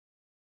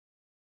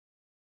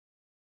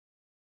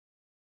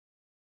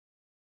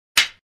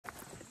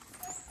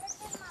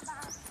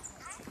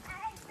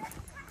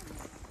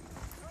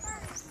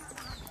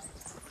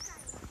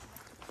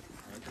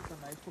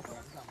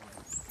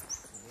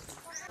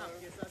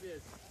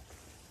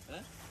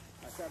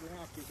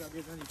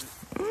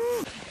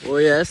Oh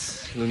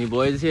yes, Looney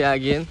boys here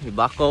again. We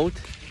back out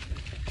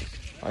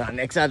on our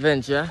next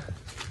adventure.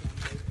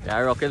 We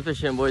are rocking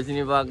fishing boys in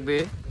the back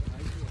bay.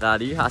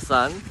 Daddy,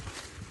 Hassan.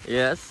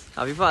 Yes,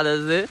 happy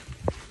Father's Day.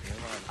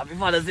 Happy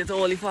Father's Day to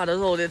all the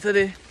fathers out there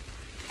today.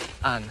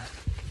 And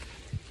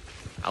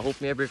I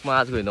hope my break my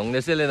heart going down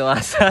this hill, you know,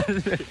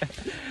 Hassan.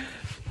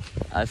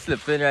 I'm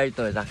slipping right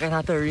now. It's a kind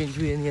of terrain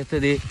in here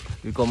today.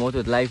 We come out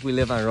with Life We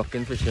Live and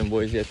rocking fishing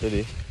boys here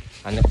today.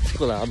 And next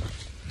collab.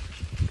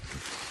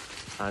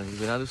 And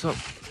we're gonna do some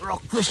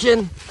rock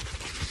fishing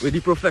with the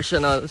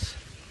professionals.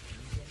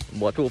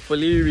 But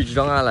hopefully we reach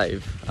down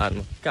alive.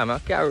 And camera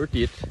can't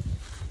rotate.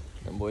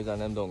 Them boys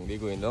and them down, they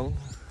going down.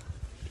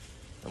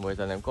 Them boys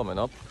and them coming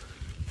up.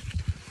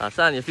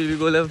 Hassan, you feel we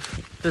go live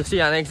to see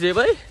you next day,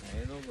 boy?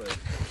 I know, boy.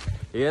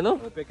 You know?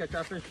 Hope we catch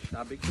a fish,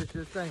 a big fish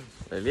this time.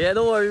 Well, yeah,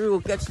 don't worry, we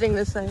will catch things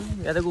this time.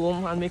 We gotta go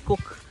home and make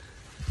cook.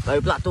 Now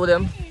we plateau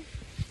them.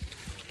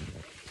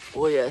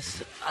 Oh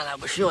yes, and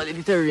I'm sure the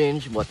little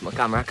range, but my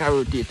camera can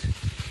rotate.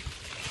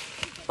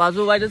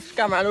 Pazzo, why does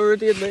camera not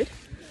rotate, boy?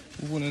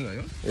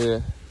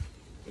 Yeah.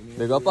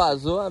 Big up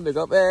Pazzo and big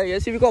up,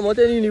 yes, if we come out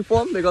in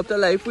uniform, big up the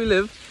Life We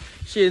Live.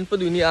 Shane for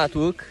doing the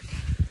artwork.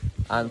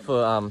 And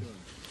for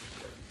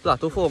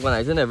Plateau for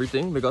organizing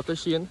everything. Big up to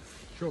Shane.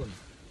 Sean.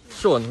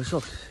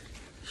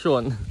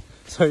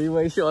 Sorry,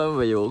 my Sean,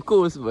 but you're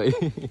course, boy.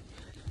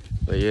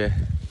 But yeah,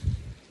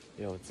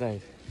 you're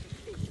outside.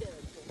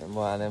 Them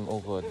boy and them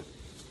over.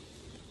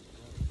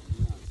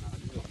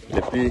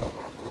 Lippy,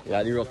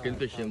 yeah, the rocking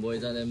fishing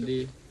boys and them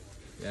there.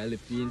 Yeah,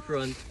 Lippy in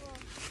front.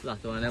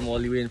 Plateau and them all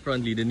the way in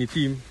front leading the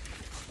team.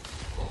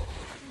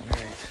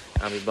 Alright,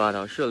 I'll be bad.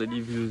 I'll show you the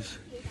views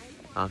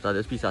after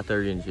this piece of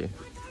terrain here.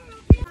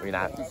 We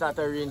have piece of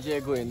terrain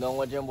here going down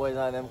with them boys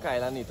and them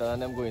Kyle and Nathan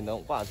and them going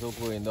down. Pazzo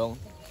going down.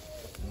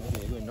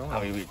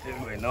 I'll be waiting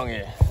going down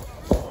here.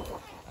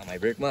 I might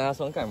break my ass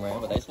on camera,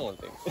 but that's small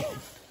thing.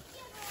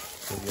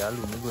 So we are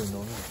Looney going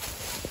down here.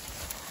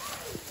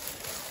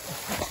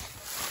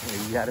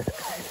 He had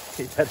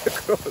a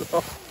crawl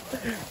along.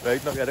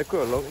 Right now, he had a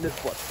crawl along in this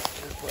spot.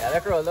 He had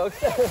a crawl along.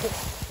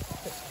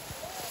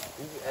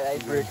 I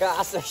break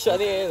a section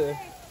here.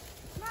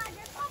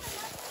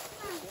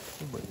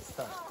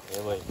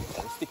 Yeah, boy.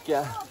 Stick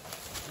here.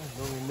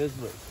 Don't in this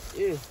way.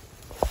 Yeah.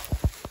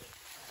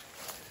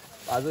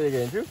 Pazzo, you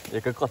getting through?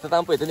 You can cut it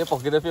and put it in your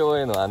pocket if you want,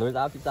 you know. I know it's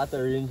a piece of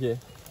terrain here.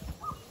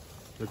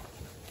 Look.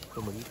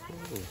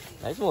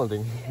 Nice small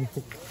thing.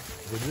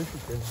 Good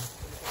decision.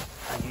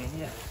 Again,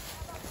 yeah.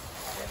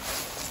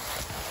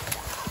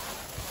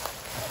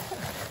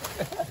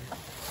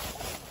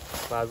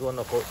 Pazzo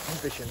knock out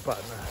fishing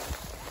partner.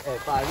 Hey,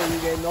 Pazzo, you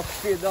get knocked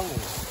straight down.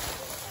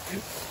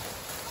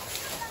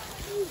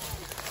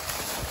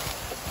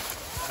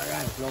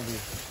 Alright, lovely.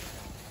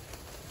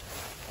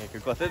 You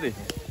can cut it.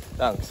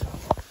 Thanks.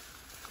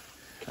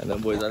 And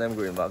them boys and them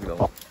going back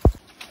down.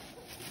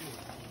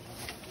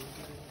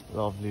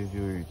 Lovely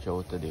view reach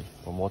out today.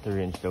 From water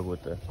range to go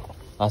to.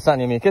 Hassan,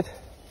 you make it?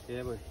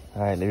 Yeah, boy.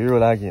 Alright, let me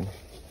roll again.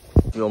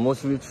 We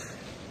almost reached.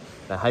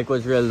 The hike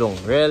was real long.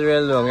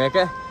 Real long,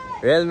 okay?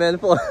 Real man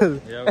fall.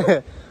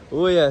 Yeah,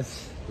 oh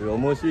yes. We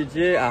almost reached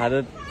here. I had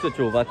to switch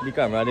over to the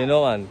camera, you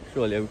know, and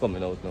surely we're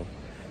coming out now.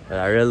 It's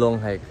a real long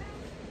hike.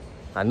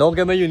 I now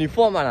get my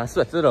uniform and I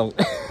sweat it down.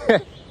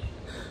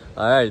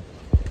 Alright.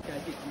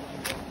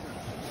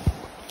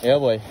 Yeah,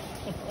 boy.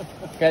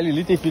 Can't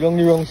really take you down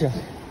the wrong shot.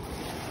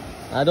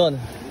 I don't.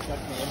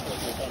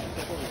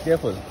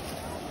 Careful.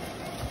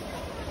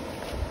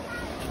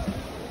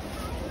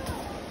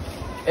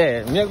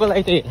 Hey, me go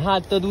like it.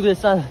 Hard to do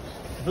this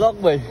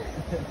vlog, boy.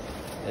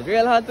 It's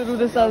real hard to do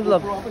this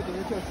vlog.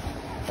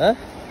 Huh?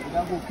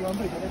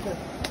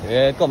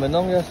 Yeah, coming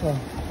down just now.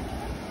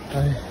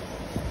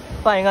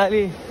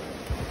 Finally,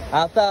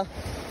 after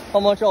how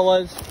much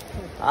hours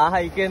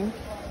hiking,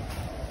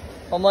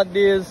 how much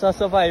days of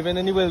surviving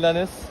in the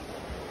wilderness,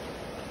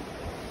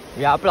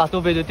 we have plateau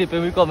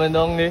vegetable we coming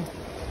down there.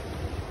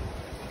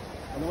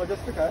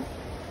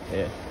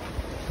 Yeah.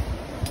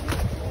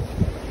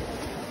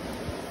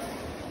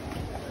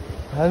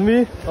 And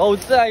me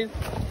outside.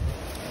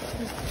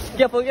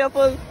 Careful,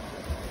 careful.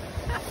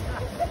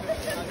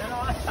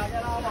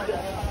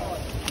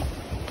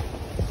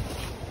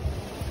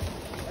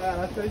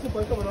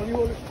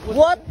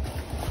 What?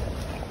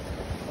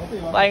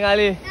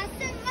 Finally.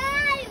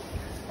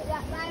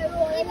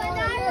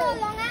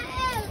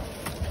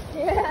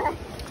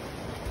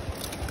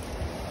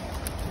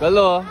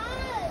 Hello.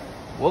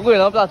 What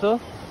going on, Plateau?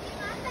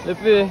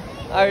 Lippy,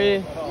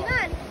 Ari.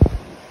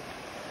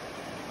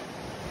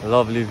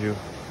 Lovely view.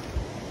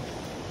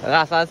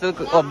 Hassan still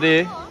up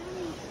there.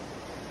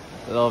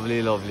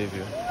 Lovely, lovely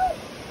view.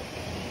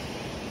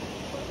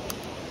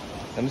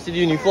 Let me see the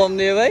uniform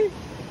there, right?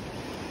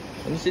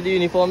 Let me see the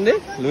uniform there.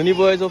 Looney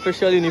Boys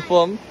official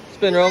uniform.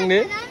 Spin around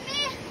there.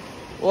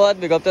 What?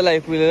 Big up the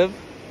Life We Live.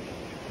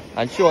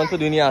 And Sean for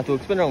doing the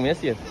artwork. Spin around me, I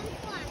see it.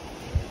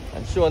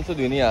 And Sean for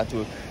doing the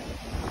artwork.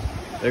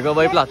 Big up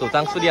by Plateau.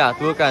 Thanks for the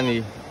artwork and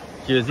the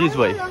jerseys,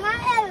 boy.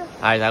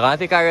 Alright, I'm gonna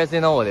take a rest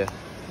in now there.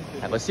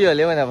 I will see you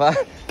later whenever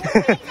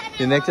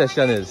the next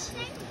session is.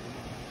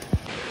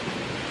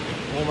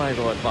 Oh my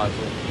god,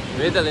 Pacro.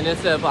 You're telling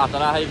yourself after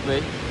that hike,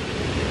 boy. It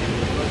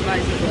was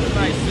nice, it was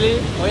nice. Sleep?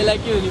 How you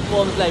like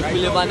uniforms like we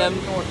live on them?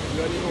 You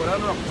know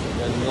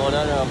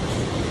that rock.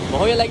 But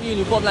how you like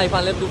uniform life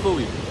and live do for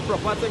we?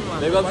 Proper thing, man.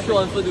 Big up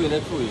Sean for doing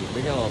it for you.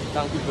 Big up.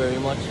 Thank you very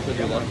much for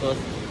doing that for us.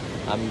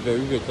 I'm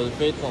very grateful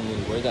for it from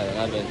Looney Boys and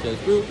Adventures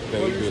crew.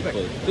 Very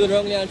grateful. Turn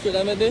around and show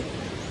them a day.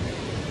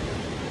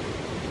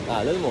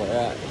 A little more,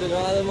 right. Turn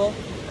around a little more.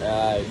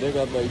 Right, big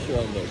up by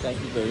Sean there. Thank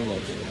you very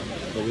much.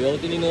 So we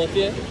out in the north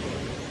here.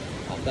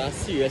 After a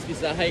serious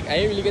piece of hike, I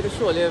didn't really get to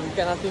show you every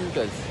kind of thing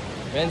because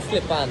men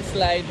slip and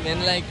slide,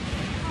 men like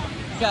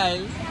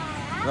Kyle,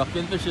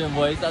 rocking fishing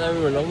boys that are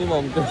roll along the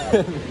mountain.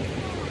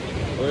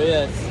 Oh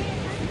yes.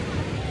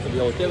 So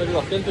we out here with the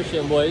rocking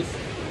fishing boys.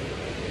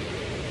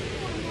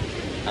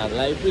 And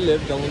life we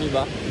live down in the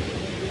back.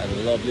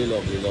 And lovely,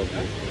 lovely,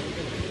 lovely.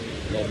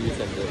 Lovely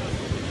center.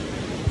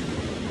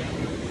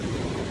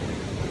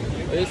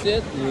 What you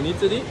say? Looney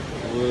today?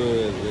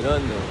 Good, we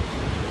don't know.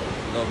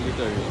 Lovely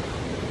terrain.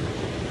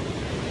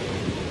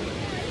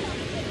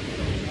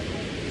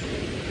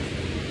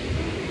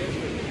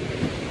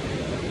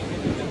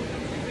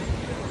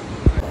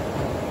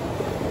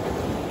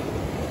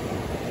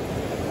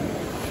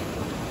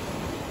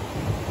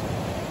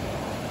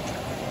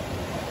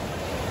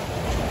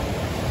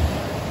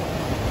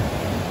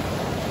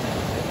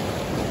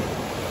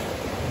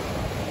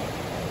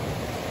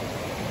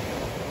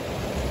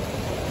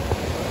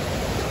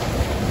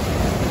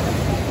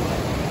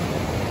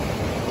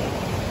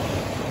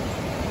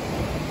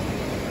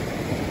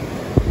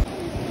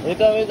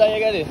 Ito, may tayo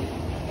agad eh.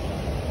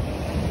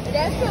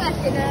 That's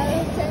professional.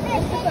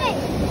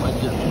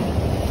 Watch it.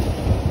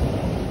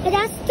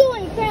 That's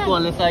stone crab. Go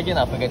on, let's try again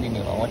after getting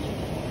you. Watch it.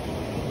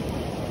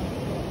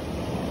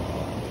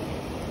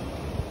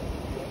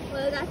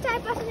 Well, that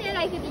type of snail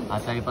I could eat. I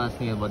try past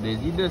me, but there's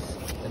this.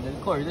 And then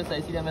corridors, I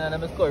see them and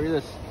I'm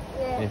corridors.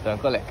 Yeah. If I'm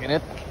collecting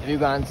it, if you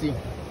go and see.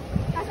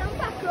 That's some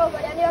Pacro,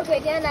 but then you're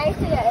going to nice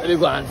here. If you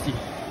go and see.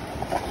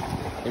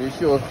 If you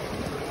sure.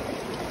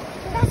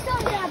 That's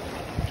stone crab.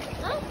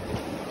 Huh?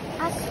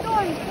 A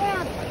stone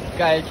crab.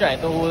 Guy trying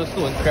to hold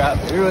stone crab.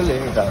 Really,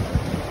 you can.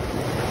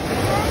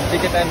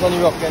 Take your time on the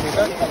rock then, you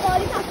can. It's all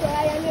the Pacro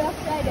right on the rock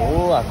side there.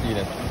 Oh, I see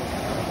that.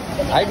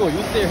 I go,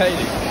 you stay right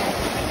there.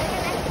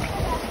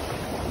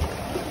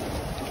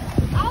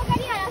 I'll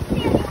get you a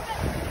snail.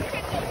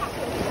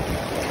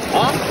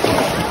 Huh?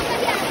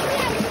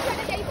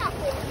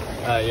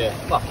 I'll Yeah,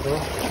 Pacro.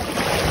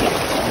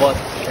 But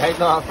right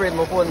now I'm afraid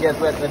my phone gets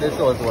wet with the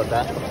salt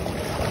water.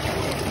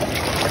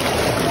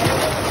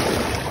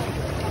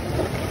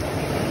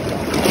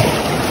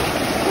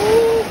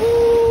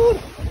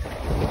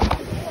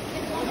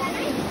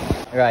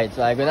 Right,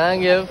 so I'm gonna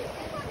give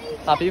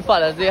Happy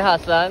Father's Day,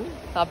 Hassan.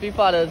 Happy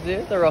Father's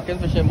Day to Rockin'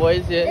 Fishing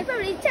Boys here. They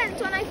probably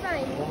 10th one I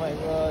find. Oh my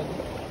god.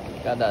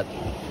 Look at that.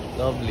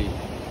 Lovely.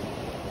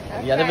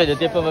 You got the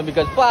videotape for me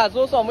because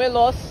Pacro somewhere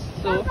lost.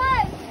 So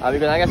are we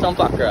gonna get some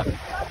Pacro?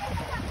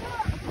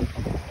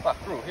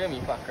 Pacro, hear me,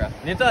 Pacro.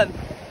 Nathan,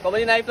 come on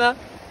the knife now.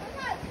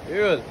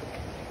 Here.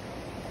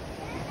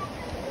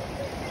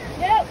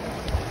 Yep.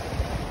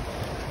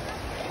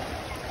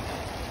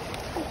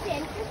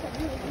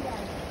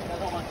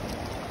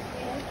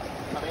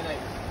 Come in,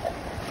 knife.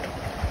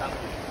 Come,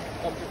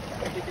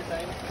 take your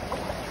time.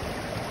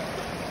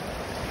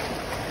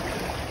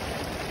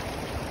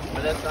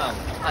 But that's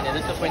honey,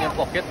 this just in your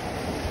pocket.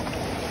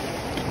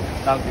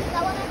 Thank you.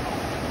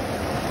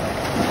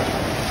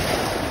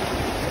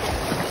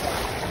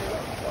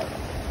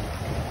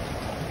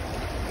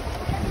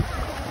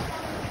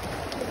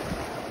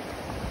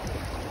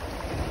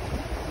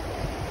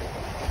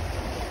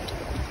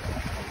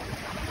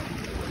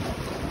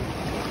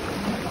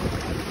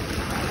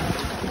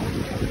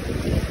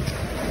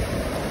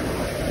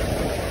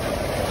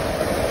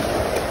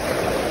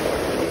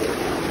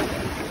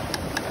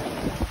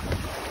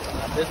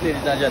 This,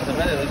 ladies and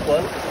gentlemen, is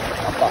called a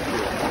Pacro.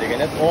 They're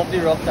gonna throw off the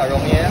rocks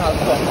around here and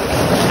come.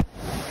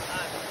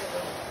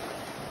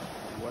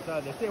 Water,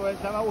 they say when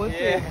time I won't Yeah.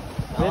 say.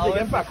 When they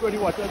get Pacro, the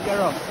water get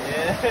rough.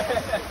 Yeah.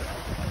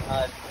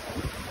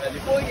 Well,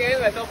 before we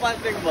get wet up and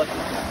thing, but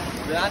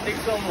we're gonna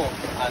take some more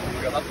and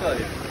we'll get back to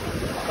it.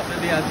 After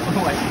the answer,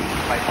 my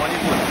funny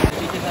food.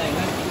 Take your time,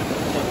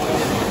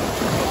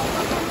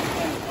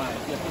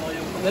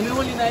 let me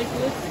hold the knife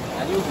first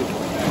and you go.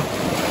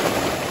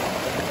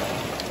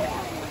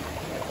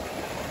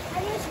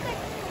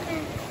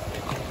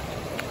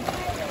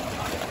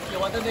 You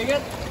want to dig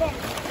it?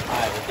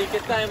 Alright, take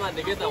your time and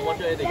dig it and watch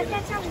how you dig it.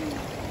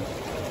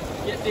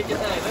 Yeah, take your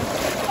time,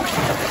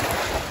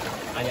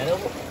 And you know,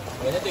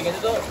 when you dig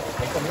it out,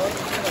 they come out.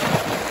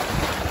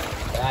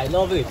 I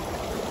love it.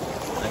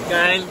 And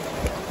Kyle,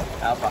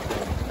 have Pacro.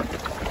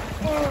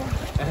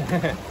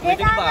 Take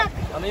it back.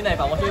 How many knife?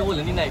 I want you to hold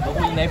the knife, but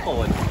hold the knife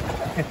forward.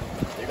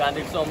 You can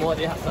dig some more,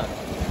 they have some.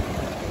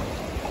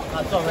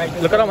 And some right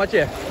there. Look at how much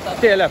here.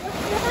 Stay left.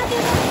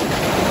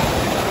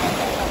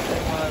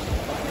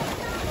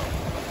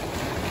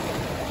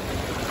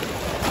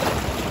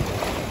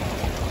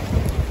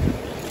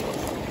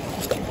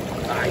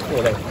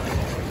 full like.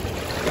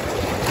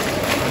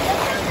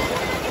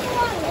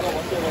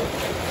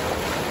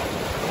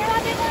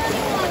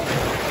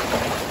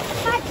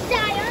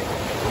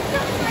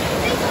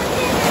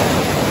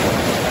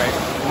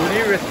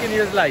 Looney risking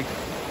his life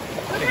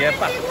to get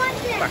back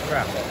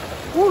crab.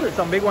 Ooh, there's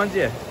some big ones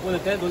here. Well,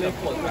 the don't let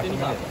fall. What in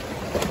here?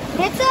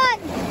 Get on.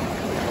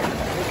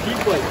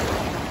 Keep going.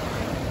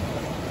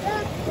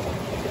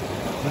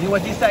 Looney,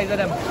 what's the size of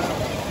them?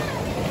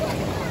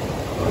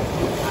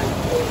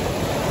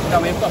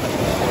 Come in, come in.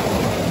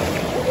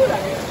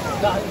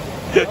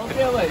 Don't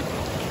feel like.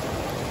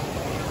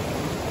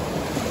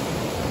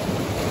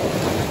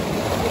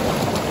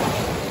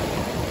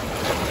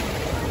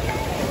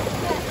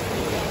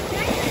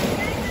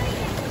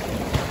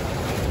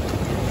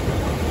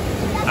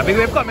 A big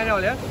wave coming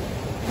out, yeah?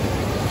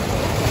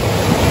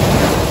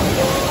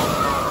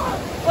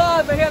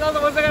 Oh, the head of the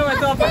one second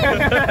went up.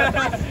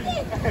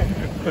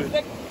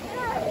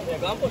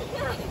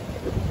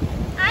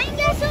 I ain't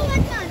got so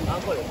much fun.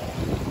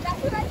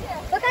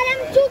 Look at them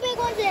two big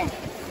ones there.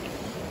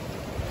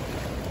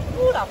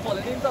 Ooh, that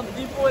falling in some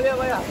deep hole there,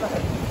 boy.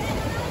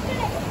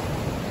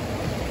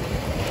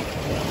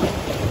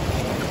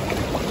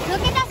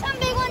 Look at that some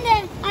big one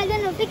there. I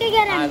don't know if we can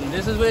get him. And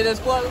this is where it's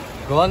called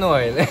gun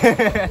oil.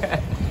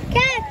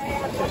 Cat.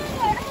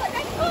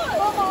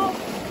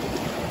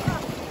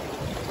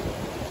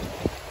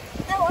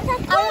 I want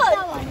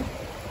that one.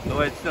 No,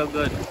 it's still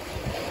good.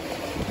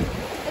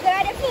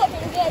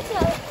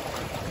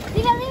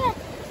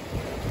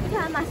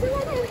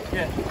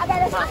 Yeah. I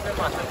got a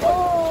Massive.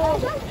 Oh.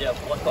 Yeah,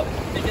 what's up?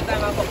 Take your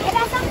time and come. I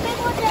got some big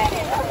ones there.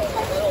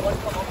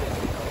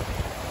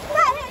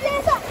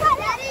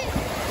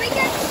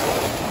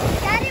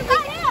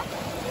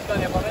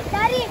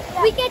 Daddy,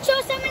 we can show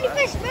so many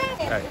fish, man.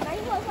 Right.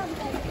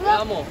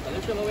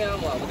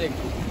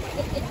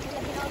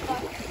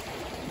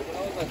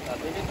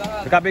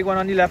 Look at big one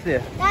on the left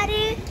there.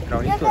 Daddy, No,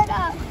 look it's at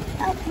that.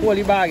 Hold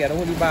the bag, yeah,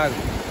 hold the bag.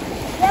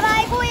 Where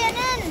I go in?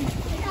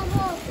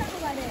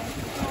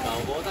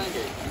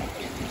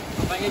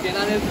 I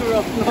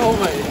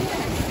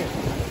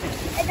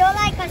don't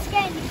like us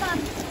getting the fun.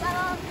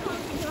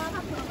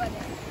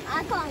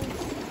 I can't.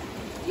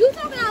 You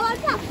talking about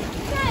what's up?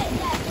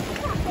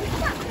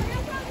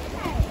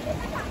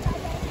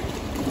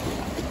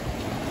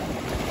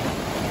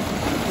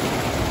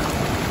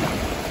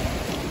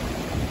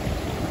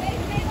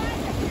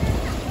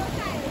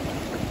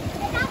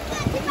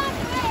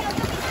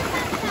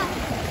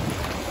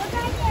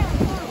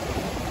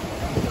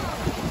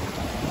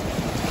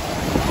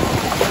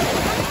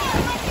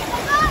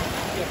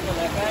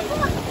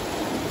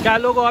 Got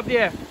a logo up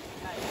there.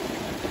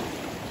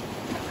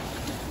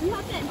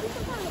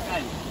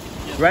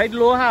 Right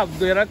low have,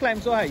 do you not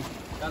climb so high?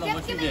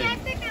 Just give me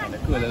that pick up.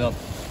 Cool enough.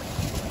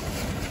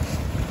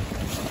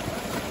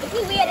 If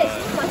you wear this,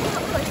 you must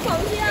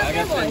come here.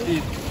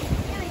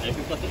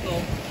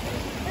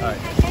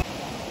 Alright.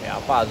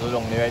 Yeah, Pacro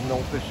long there right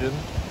now fishing.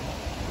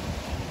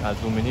 I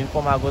zooming in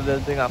from my good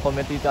little thing. I come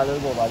and teach a little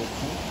bit about it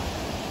too.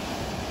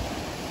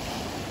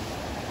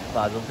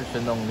 Pacro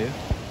fishing down there.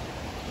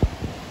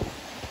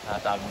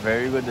 At a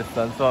very good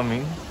distance from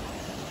me,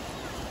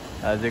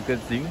 as you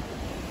could see.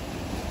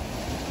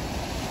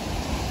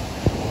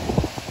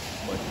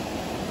 But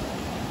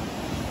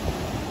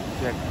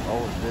check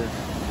out this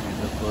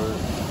beautiful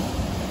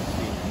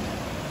scene.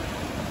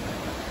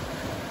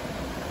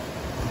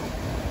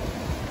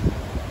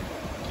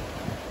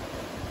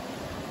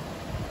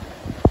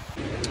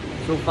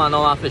 So far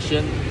now I'm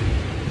fishing.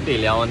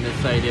 Talia on this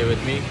side here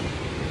with me.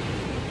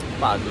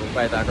 Pacro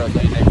right across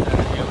the next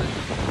side here with me.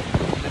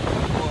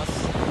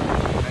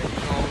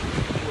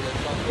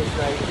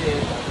 Right here,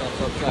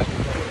 that's also track.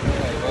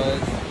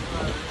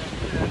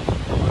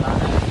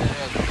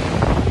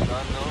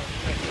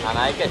 And I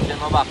catch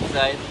him on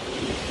backside.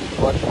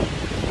 But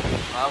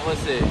I will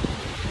say,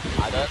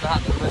 I don't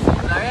have to listen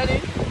already.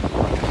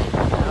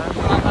 I don't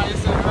know how you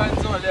still run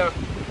so there.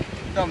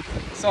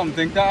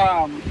 Something to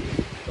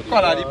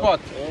color the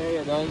pot. Yeah,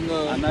 you don't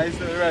know. A nice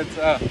little red,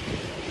 sir.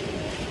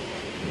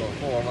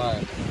 Oh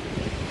man.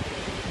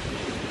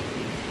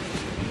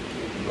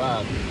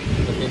 Bag.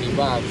 Look in the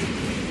bag.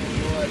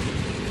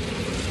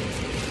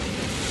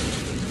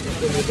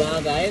 The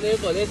bag I know,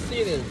 but let's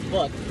see this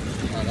spot.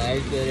 A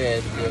nice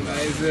red. A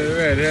nice little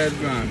red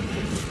man.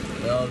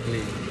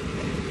 Lovely.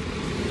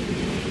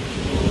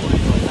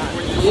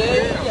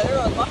 Yeah,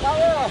 run back out.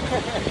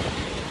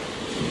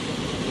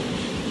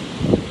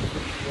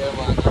 Yeah,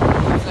 man.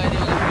 Inside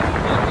here.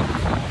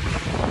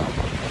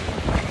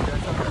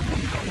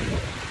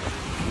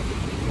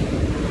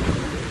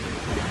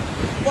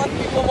 What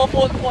people mo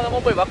phone mo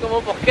put back in my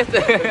pocket.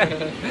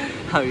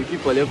 How you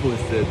keep all your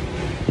posted?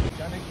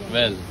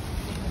 Well,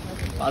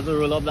 Pacro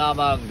roll up that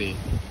bag there.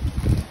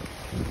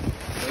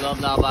 Roll up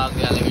that bag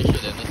there and let me show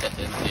them the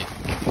settings there.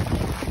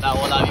 That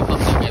all have you come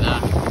together.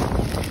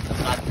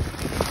 That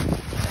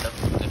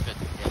lift it.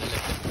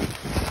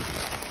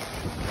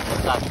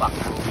 What's that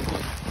Pacro we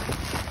hold?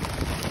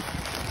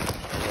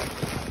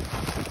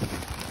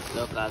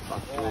 Look at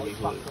Pacro we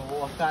hold.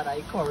 What's that? I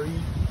curry.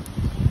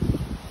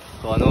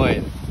 Corn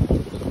oil.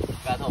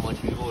 That's how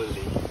much we hold it.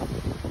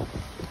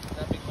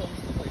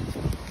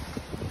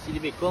 See the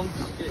big cones?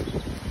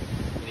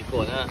 In the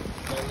corner.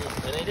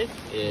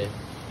 Yeah.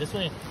 This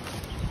way.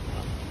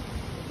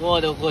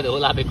 Ngồi đâu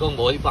là big con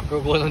bố thì Pacro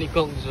bố nó đi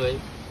con rồi.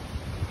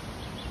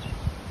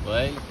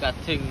 Well,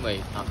 cutting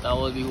mate. After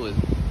all we hold.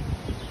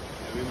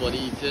 Everybody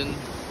eating,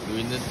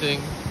 doing the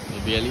thing. We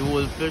barely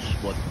hold fish,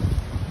 but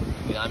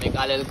we gonna make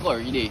a little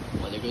curry day.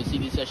 But you can see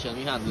the session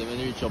we handle when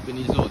we reach up in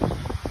the zone.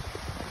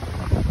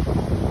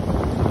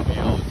 We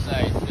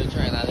outside, still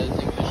trying a little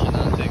thing fishing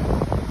and thing.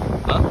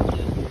 Huh?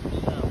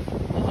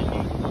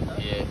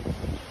 Yeah.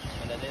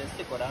 And then they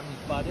stick with that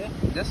meat bar there.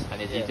 Yes?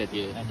 And it's eat it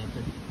here. And it's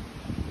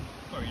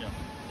curry now.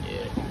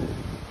 Yeah.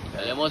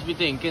 Well, you must be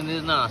thinking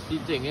this nasty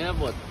thing, yeah,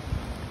 but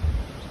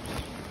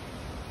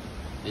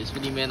this for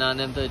the men and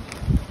them to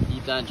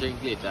eat and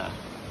drink later.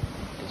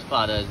 It's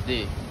Father's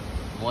Day.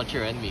 More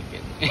children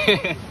making.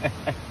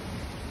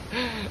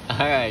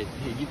 Alright,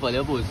 keep all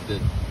your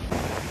posted.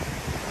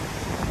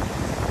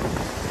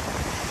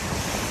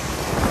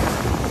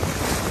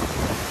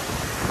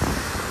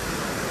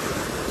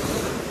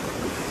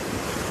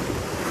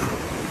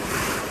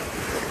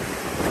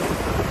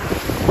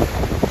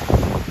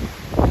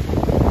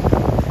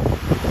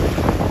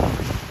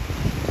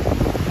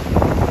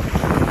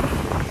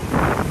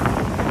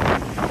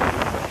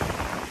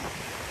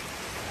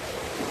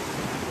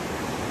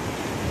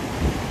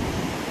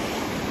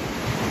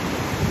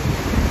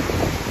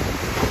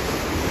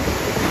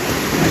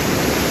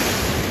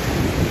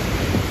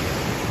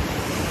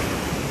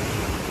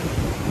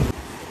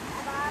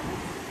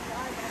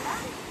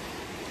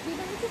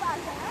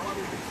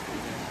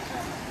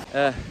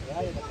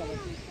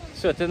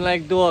 Sweating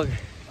like dog.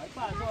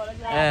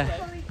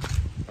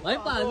 Why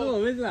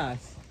Pacro with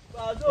glass?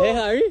 Hey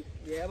Harry?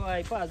 Yeah,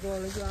 boy, Pacro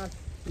with glass.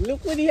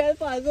 Look what he had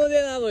Pacro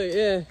there, boy.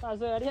 Yeah.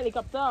 Pacro the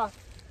helicopter.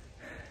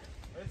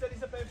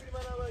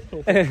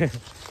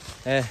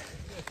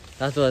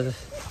 That was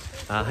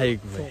a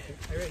hike, boy.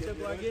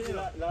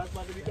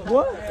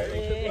 What?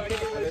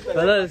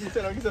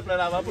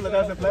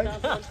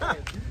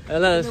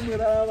 Fellas,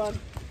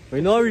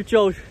 we know reach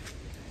out.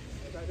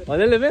 Are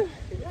they living?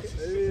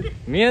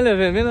 Me and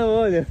living, me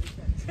no know.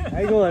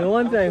 I go on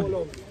one time.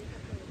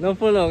 Not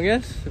for long,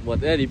 yes?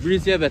 But the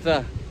breeze here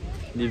better.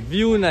 The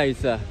view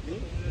nicer.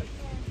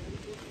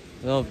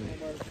 Lovely.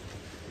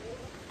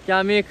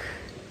 Can make.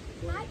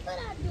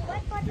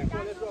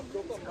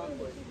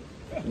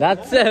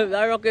 That's it.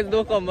 That rocket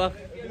don't come back.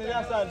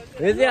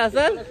 Is it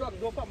Hassan?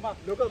 Don't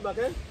come back,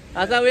 eh?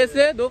 Hassan, we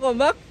say, don't come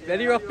back. Let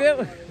the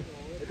rocket.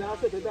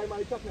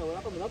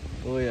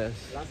 Oh, yes.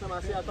 Last time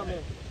I see I come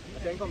here.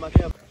 I can't come back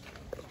here.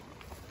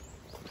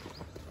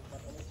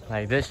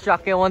 Like this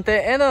truck I want to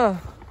enter.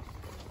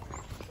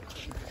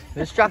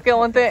 This truck I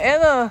want to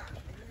enter.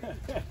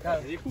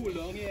 They cool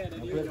down here.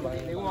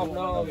 They warm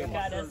now.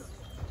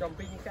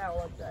 Jumping cow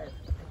outside.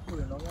 Cool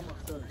down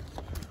here.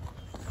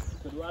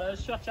 Could you want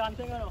to stretch on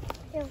thing or no?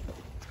 Yeah.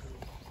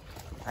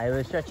 I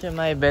will stretch in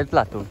my bed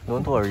plateau.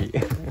 Don't worry.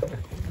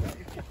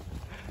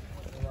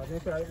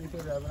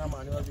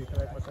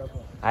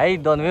 I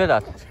done with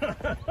that.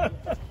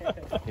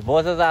 The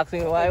boss is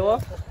asking why I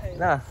work.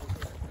 Nah.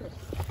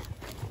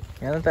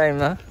 No time,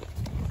 nah.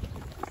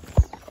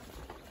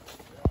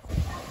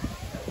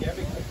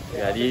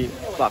 Yeah, the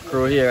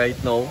Pacro here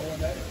right now.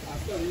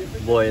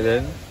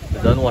 Boiling.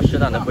 They done wash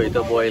it and they put it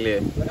to boil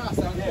here.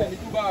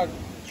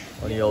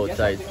 On the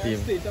outside steam.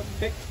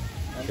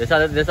 This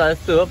are the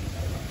soup.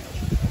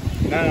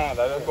 Nah,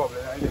 that's a problem.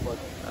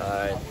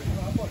 Alright.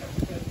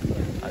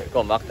 I'll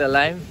come back to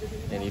lime.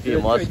 And if you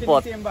must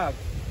spot.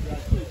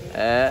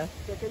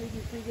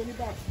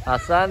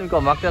 Hassan, we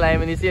come back to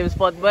lime in the same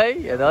spot, boy.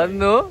 You don't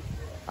know.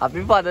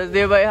 Happy Father's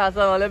Day, boy.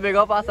 Hassan, only big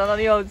up Hassan on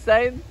the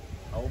outside.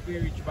 I hope we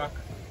reach back.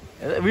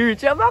 We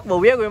reach back, but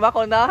we are going back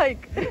on the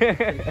hike.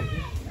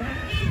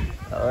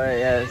 Alright,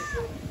 yes.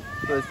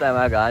 First time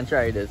I can't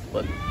try this,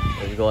 but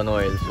it's gone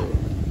oil, so.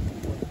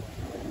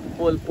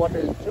 Full pot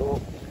is so.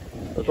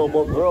 The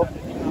double bro.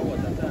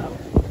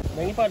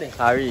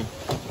 Harry,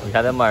 we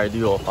had a married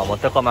you off. I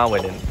want to come out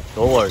with him.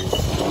 Don't worry.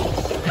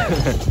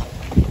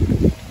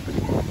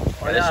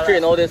 Let's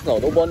train all this now.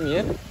 Don't burn me,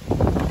 eh?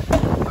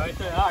 Right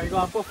there, you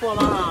got to put full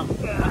on.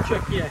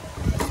 Check here.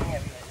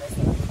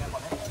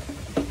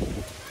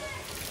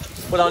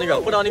 Put down the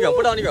ground, put down the ground,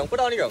 put down the ground, put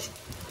down the ground.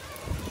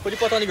 Put the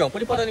pot on the ground, put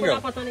the pot on the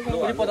ground. Put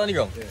the pot on the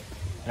ground.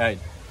 Right.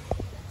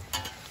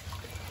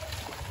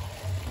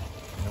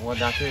 You know what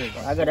that is?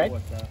 I got right.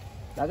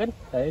 I got it.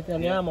 It's a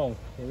mong.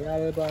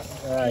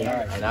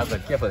 Right. That's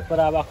good. Careful. Put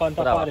that back on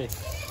top of it.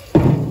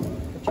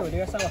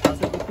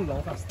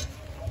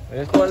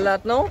 Let's call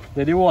that now.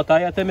 Let the water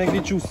here to make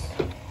the juice.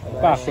 And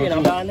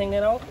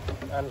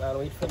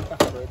wait for the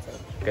Pacro.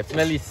 Get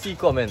smelly sea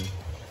coming.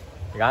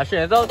 You gonna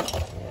share it out?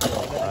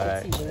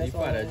 Alright.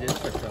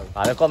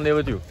 I'll come there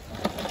with you.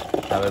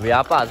 Now we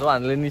are Pacro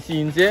handling the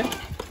scenes here.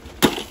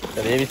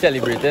 Today we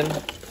celebrating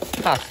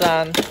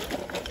Hassan,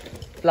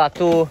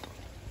 Plateau,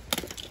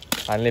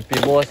 and Lippy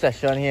Boy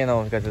session here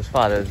now because it's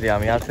Father's Day.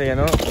 I'm here to say, you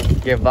know.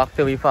 give back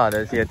to my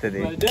fathers here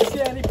today. Well, this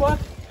year, any pot?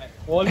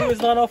 All lose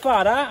no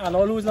father and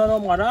all lose no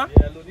mother.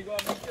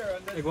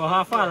 They go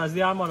have fathers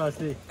day and mothers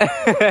day.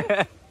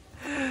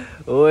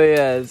 Oh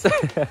yes.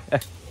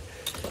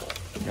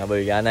 Yeah, but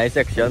you got a nice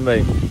section,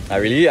 boy. I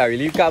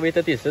really can't wait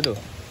to taste it though.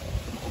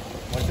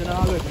 What's in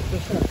all of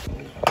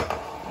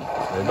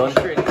They done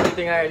train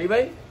everything already,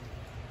 boy?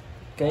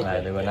 Okay.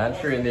 Alright, they're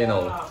gonna train there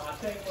now.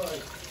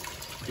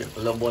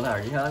 People love one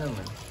Harry Hanna,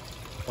 man.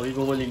 How you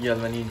go with the girl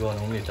when you go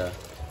home later?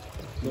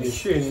 They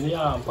train in the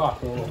arm,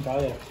 Pacro,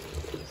 okay?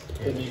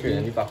 Train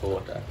in the Pacro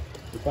water.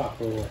 The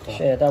Pacro.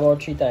 Share it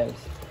about 3 times.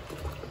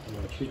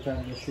 3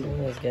 times you shoot.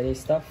 Let's get his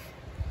stuff.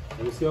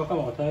 You see how come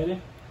out there?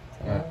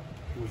 Yeah.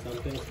 Some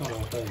things come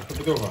out there. Put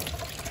it over.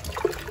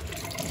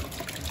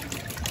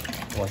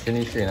 Washing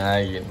the train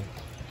again.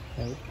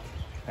 Right.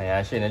 I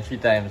have trained 3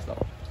 times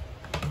now.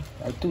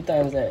 Like 2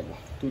 times already.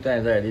 2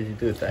 times already, this is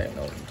the 3rd time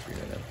now.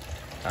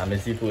 I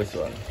miss the first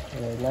one.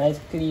 Nice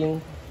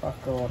clean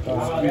Pacro water.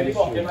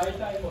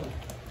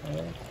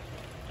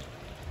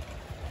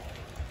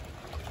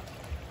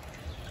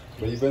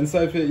 But even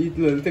so, if you eat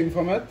little thing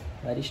from it,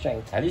 That is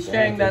strength. At least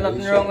strength, there's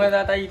nothing wrong with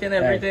that, I eating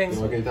everything.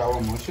 you will get that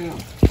one more share.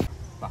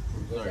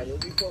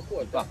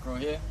 Pacro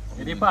here.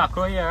 The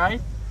Pacro here,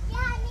 right?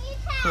 Yeah,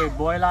 So it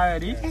boil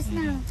already. Yes,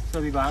 now.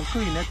 So we go and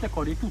clean it, take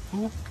out the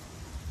tutu.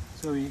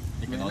 So we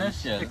Take out the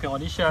shell. Take out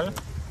the shell.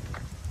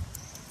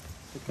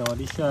 Take out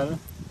the shell.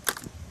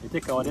 You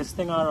take out this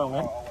thing around,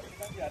 eh?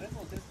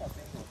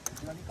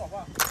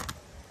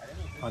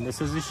 And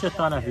this is the shit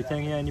and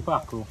everything here in the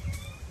Pacro.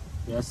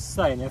 Just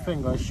sign your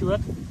finger, shoot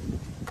it.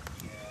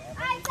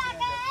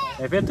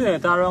 If you turn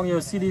it around,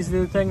 you'll see these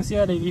little things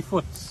here, they're the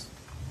foots.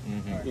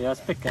 You're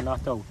just picking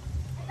that out.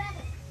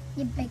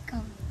 You pick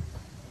up.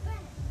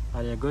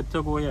 And you're good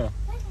to go here.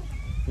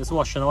 Just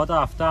washing out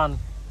after and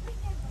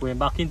going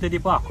back into the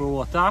Pacro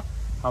water.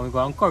 And we're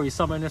going to curry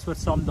some of this with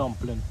some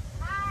dumpling.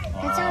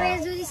 That's how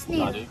we do the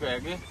snail. Do it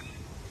correctly?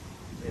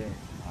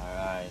 Yeah.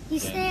 Alright. The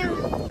snail.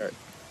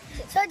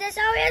 So that's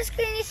how we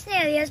clean the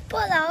snail. You just pull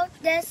out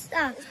this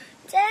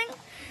thing.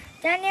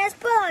 Then you just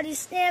pull out the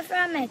snail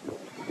from it.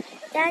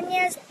 Then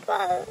you just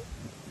pull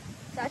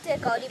So I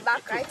take out the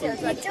back right here,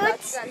 so the the back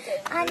tooth.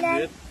 something. And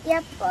then you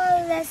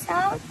pull this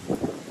out.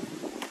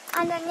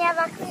 And then you have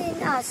a clean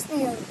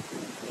snail.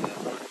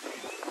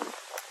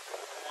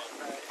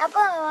 You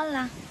pull all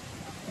that.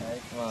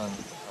 Nice man.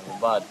 I'm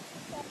bad.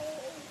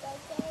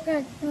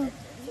 Good. Good.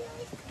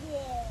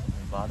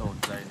 I'm bad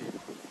outside it.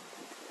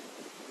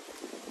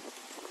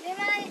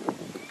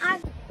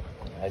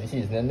 The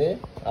seasoning there,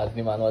 as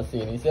the man was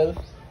saying himself.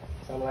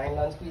 Some lime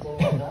and squeezing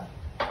water.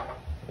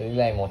 Very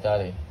lime water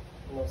there.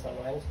 No, some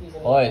lime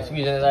squeezing Oh, it's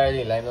squeezing it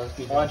already, lime don't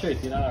squeeze I want it. to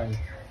eat it now.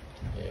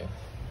 Yeah.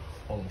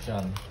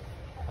 Function.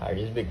 Alright,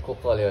 this big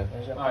cook all here.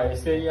 Alright,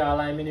 so you have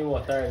lime in the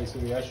water already, so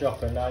we are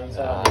chopping down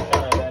inside Ah.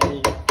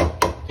 the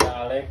the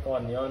garlic,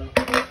 onion,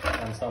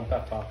 and some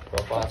pepper.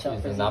 Proper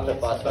seasoning, not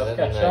pepper, Some so that's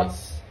ketchup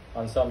nice.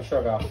 and some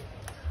sugar.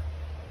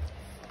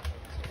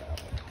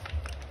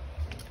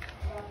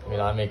 We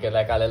don't make it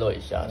like a little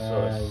isha,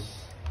 so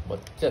Nice. but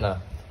you know,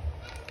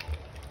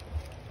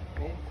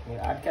 We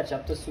add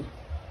ketchup to soup.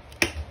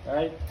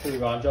 Right, so we're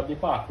going to drop the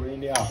Pacro in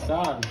the after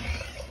and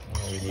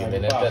we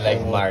leaving it to like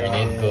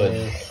marinate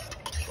good.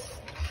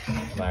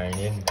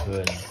 Marinate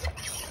good.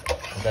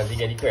 Because you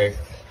get the correct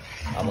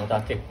amount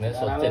of thickness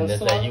or thinness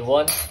that you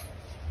want.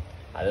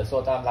 I just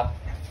salt and black.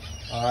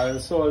 I'll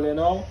salt it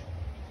now.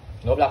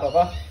 No black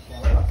pepper?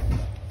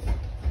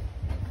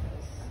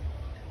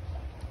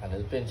 A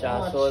little pinch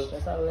of salt.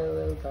 Just a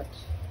little touch.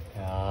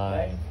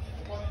 Yeah.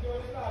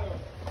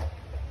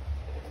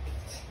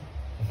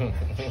 You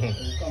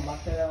come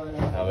back to that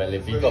one. Well,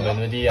 if you come in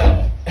with the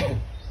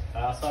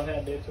Some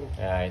here there too.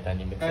 right, and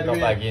you mix it up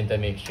again to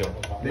make sure.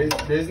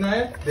 There's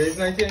night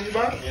here in the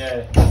back.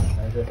 Yeah,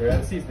 and the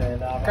real seasoning in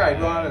that. Okay,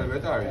 do a little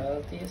bit, alright.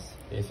 Well, taste.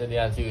 This is the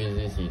answer is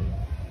this in.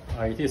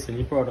 Alright, it's in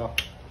the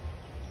product.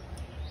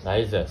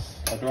 Nice this.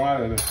 I do a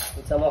little bit.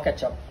 With some more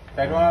ketchup.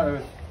 I do a little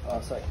bit.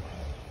 Oh, sorry.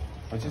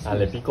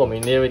 And if you come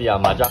in there with the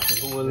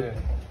Amajak whole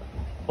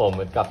form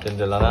with Captain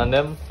Dylan and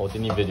them out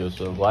in the video,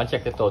 so go and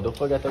check it out. Don't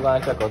forget to go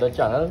and check out the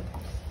channel.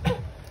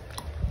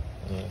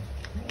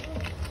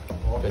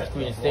 The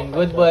squeeze thing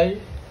good boy.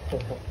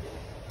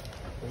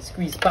 You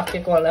squeeze pack,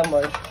 you call them,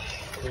 boy.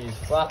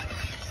 Squeeze back.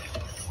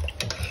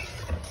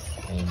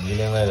 And you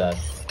dealing with that.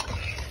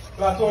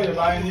 That's all you're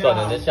buying here. So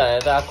on this channel,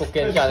 it's a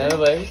cooking channel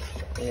boy.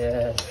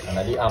 Yeah. And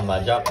the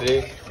Amajak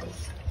play.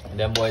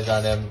 Them boys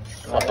and them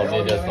what up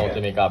they just know to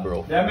make a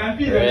bro. Yeah, man,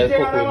 Peter, Real you take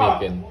cook we a look.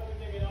 making.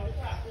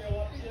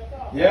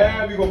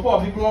 Yeah, we go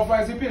pop the ground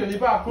fries in the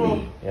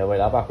Pacro. Yeah, well,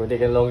 that back we're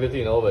taking long to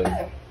you know, boy.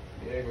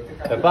 Yeah, go take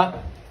a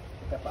Pepper?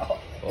 Pepper.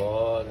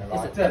 Oh,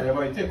 I tell you,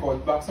 boy, take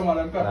out back some of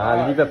them pepper.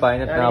 nah, leave pepper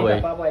in it now,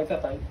 boy. Pepper, boy,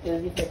 pepper.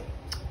 Here's the thing.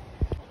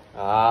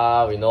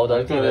 Ah, we know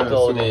don't clean it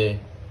all day.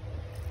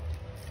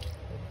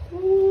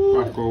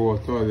 Pacro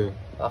water there.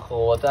 Pacro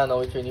water, now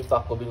we train the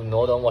Pacro, we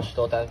know don't wash it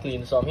out and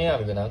clean some here,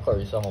 we're gonna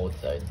curry some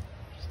outside.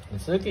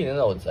 It's still cleaning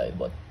outside,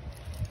 but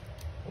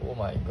oh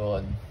my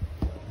god.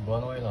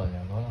 Burn oil on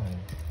here, burn oil.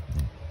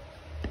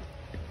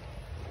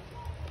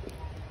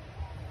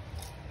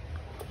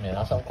 Yeah,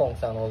 that's some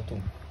conks and all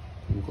too.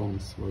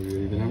 Conks, but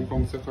you didn't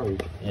conks at curry.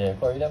 Yeah,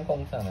 curry them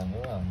conks and them.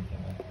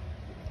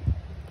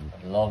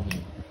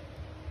 Lovely.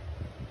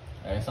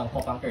 There's some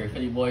cook and curry for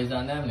the boys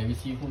and them. Let me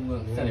see who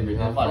will celebrate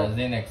their Father's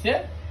Day next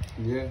year.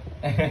 Yeah.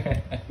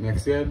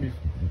 Next year,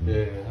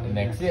 yeah.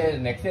 Next year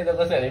they're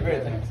gonna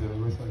celebrate. Next year,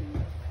 we'll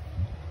celebrate.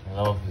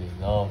 Lovely,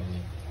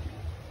 lovely.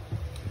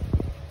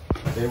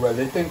 Hey, well,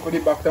 they think could be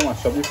back to my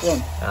shop this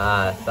one.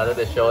 Ah, started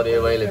the show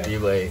there by the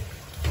boy.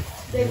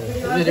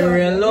 Is it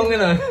real long, you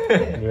know?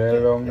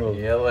 Real long, no.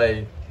 Yeah,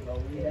 boy.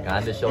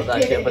 Got the show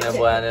that shape and them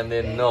boy and them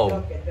didn't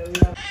know.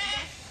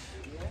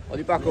 What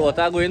the Pacro, what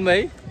are you going,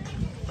 mate?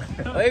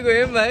 Where you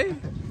going, mate?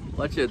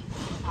 Watch it.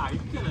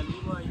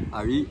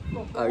 Are you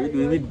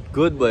doing it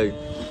good, boy?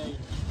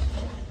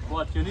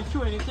 What, you need to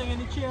throw anything in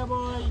the chair,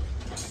 boy?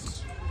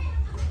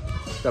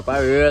 Step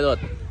out real lot.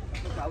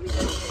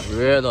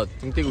 Real lot.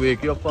 Think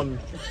wake you up from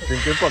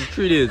drinking from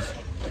 3 days.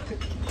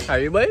 Are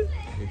you, boy?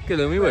 You're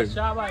killing me, boy.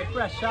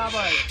 Pressure,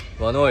 boy.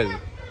 One oil.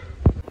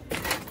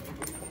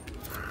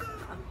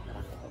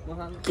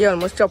 You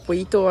almost chop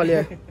it all,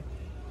 yeah.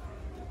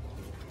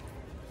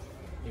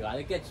 You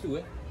gotta catch too,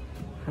 eh?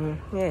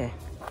 Yeah.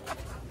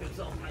 It's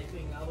all my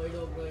thing, how about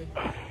you, boy?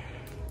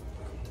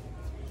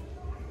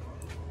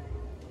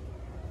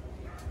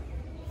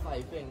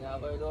 5 things, how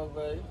about you,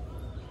 boy?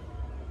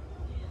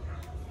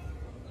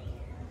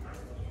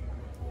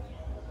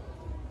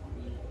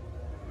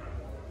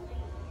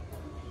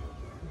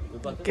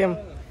 Kim.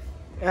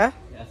 Huh?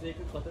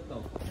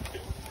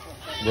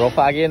 Bro,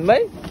 again,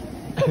 boy?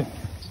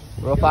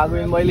 Bro,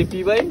 again, boy,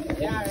 lippy, boy?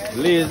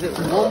 Blaze it,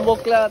 bombo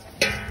clat.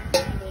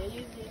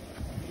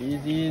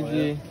 Easy,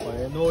 easy.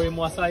 You know him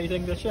was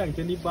sighting the shank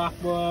in the back,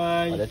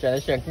 boy. They're trying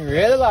to shank me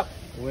real back.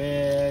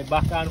 Way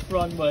back and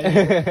front, boy.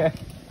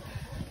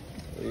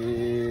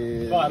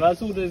 Fathers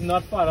who is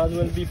not fathers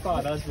will be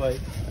fathers, boy.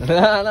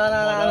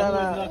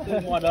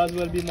 No. Mothers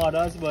will be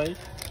mothers, boy.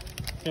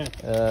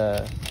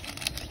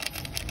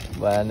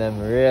 Boy, and them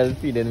real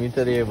feeding me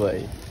today,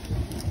 boy.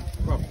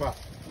 Papa,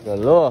 The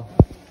low.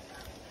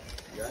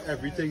 yeah,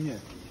 everything here.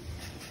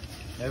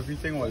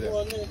 Everything was there.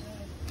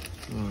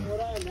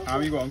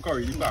 And we go and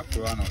curry the back for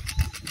now.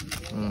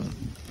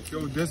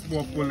 So this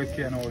boy pull the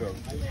can out of.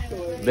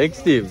 Big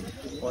Steve.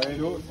 Boy,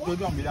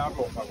 don't be that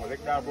broke, but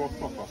like that broke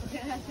papa.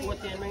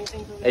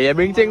 Hey, you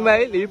bring thing,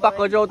 mate? Leave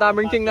Pacro Joe,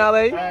 bring thing now,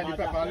 mate? Yeah, the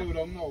pepper little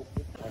them now.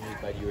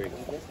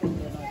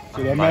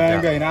 So the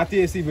man guy not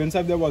taste even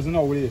if there wasn't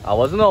out there. I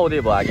wasn't out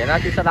there, but again, I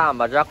think that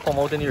amberjack come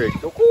out in the rig.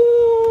 So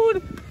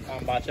good.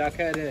 Amberjack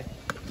head there.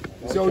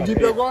 So how deep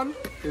you gone?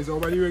 Is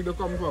over the rig to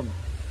come from?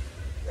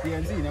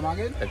 CNC, them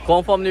again? It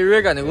come from the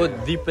rig and it go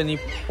deep in the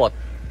pot.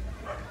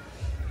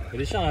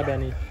 What is that,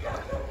 Benny?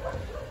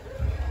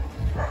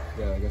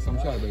 Yeah, I got some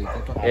shot,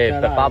 but Hey,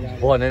 pepper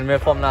burning me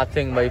from that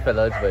thing, my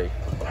fellas, boy.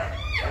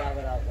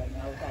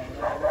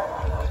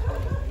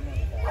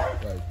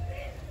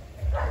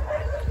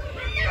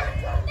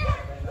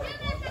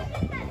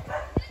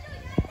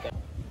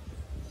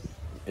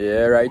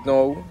 Yeah, right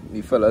now,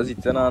 the fellas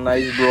eating a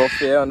nice broth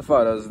here on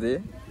Father's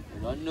Day.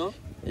 You don't know?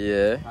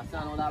 Yeah.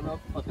 I know that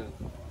broth butter.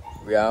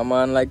 We are a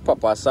man like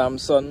Papa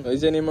Samson. What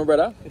is your name, my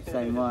brother?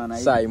 Simon.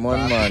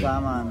 Simon, man.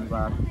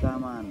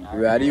 Man.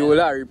 We are the whole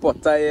Harry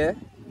Potter here.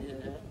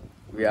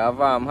 We have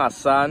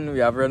Hassan, we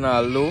have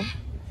Ronaldo.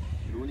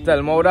 Looney.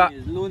 Tell me how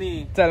that.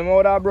 Looney. Tell me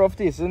how that broth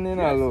tastes,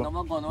 Ronaldo. Yes, no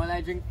more gun oil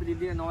I drink for the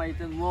day, no I eat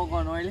more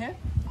gun oil here.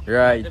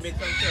 Right. To make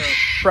some syrup.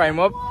 Prime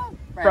up.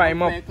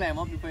 Prime up. Climb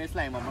up before you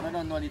slime up. I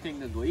don't know the thing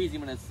that go easy,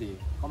 man. Say.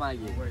 Come on,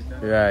 again.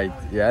 Right.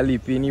 Yeah,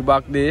 Lippy in the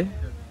back there.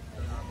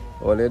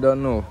 All they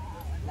don't know.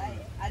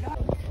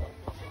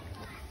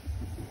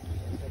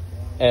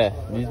 Eh,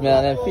 these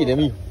men are feeding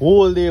me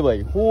whole day,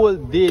 boy. Whole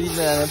day these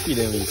men are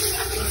feeding me.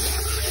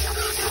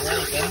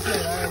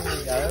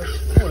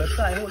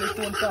 Hold the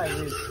phone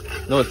sideways.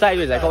 No,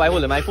 sideways. Like how I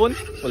hold my phone,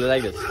 hold it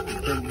like this.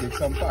 Take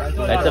some part.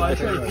 That's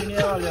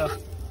a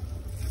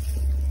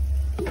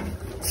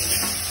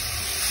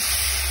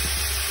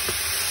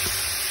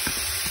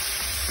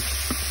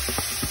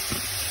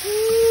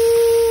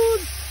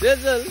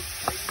Sizzle.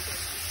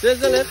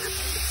 Sizzle it.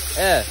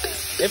 Yeah.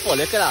 If all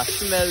look at that,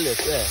 smell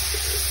it. Yeah.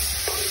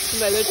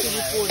 Smell it to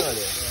the phone all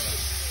there.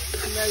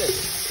 Smell it.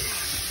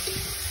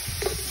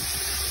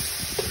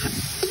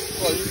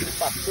 Oh, you the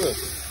Pacro.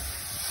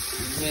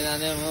 Man, I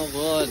never know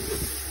good.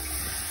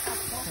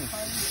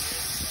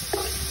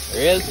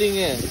 Real thing,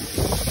 eh?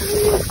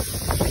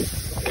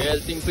 Real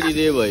thing for the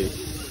day, boy.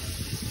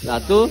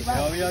 That too?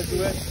 Yeah, we are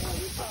doing it.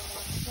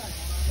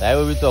 That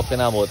what we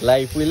talking about.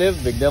 Life we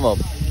live, big them up.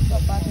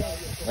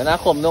 When I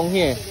come down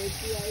here,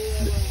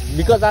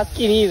 because that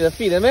skinny is a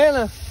feed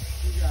man.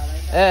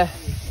 Eh,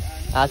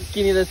 that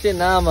skinny is say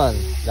nah man.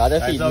 Gotta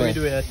That's feed how we me.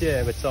 do it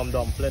here with some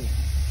dumpling.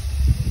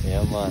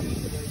 Yeah man.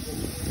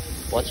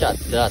 Watch out,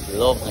 that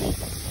lovely.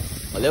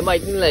 Well, they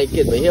mightn't like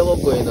it, but hear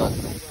what's going on.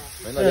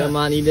 When other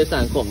man need this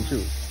and come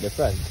through.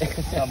 Different.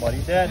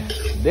 Somebody dead.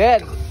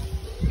 Dead.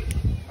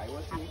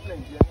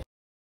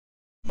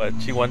 But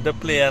she want to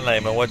play and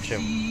I'm watch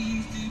him.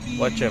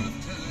 Watch him.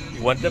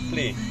 You want to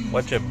play.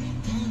 Watch him.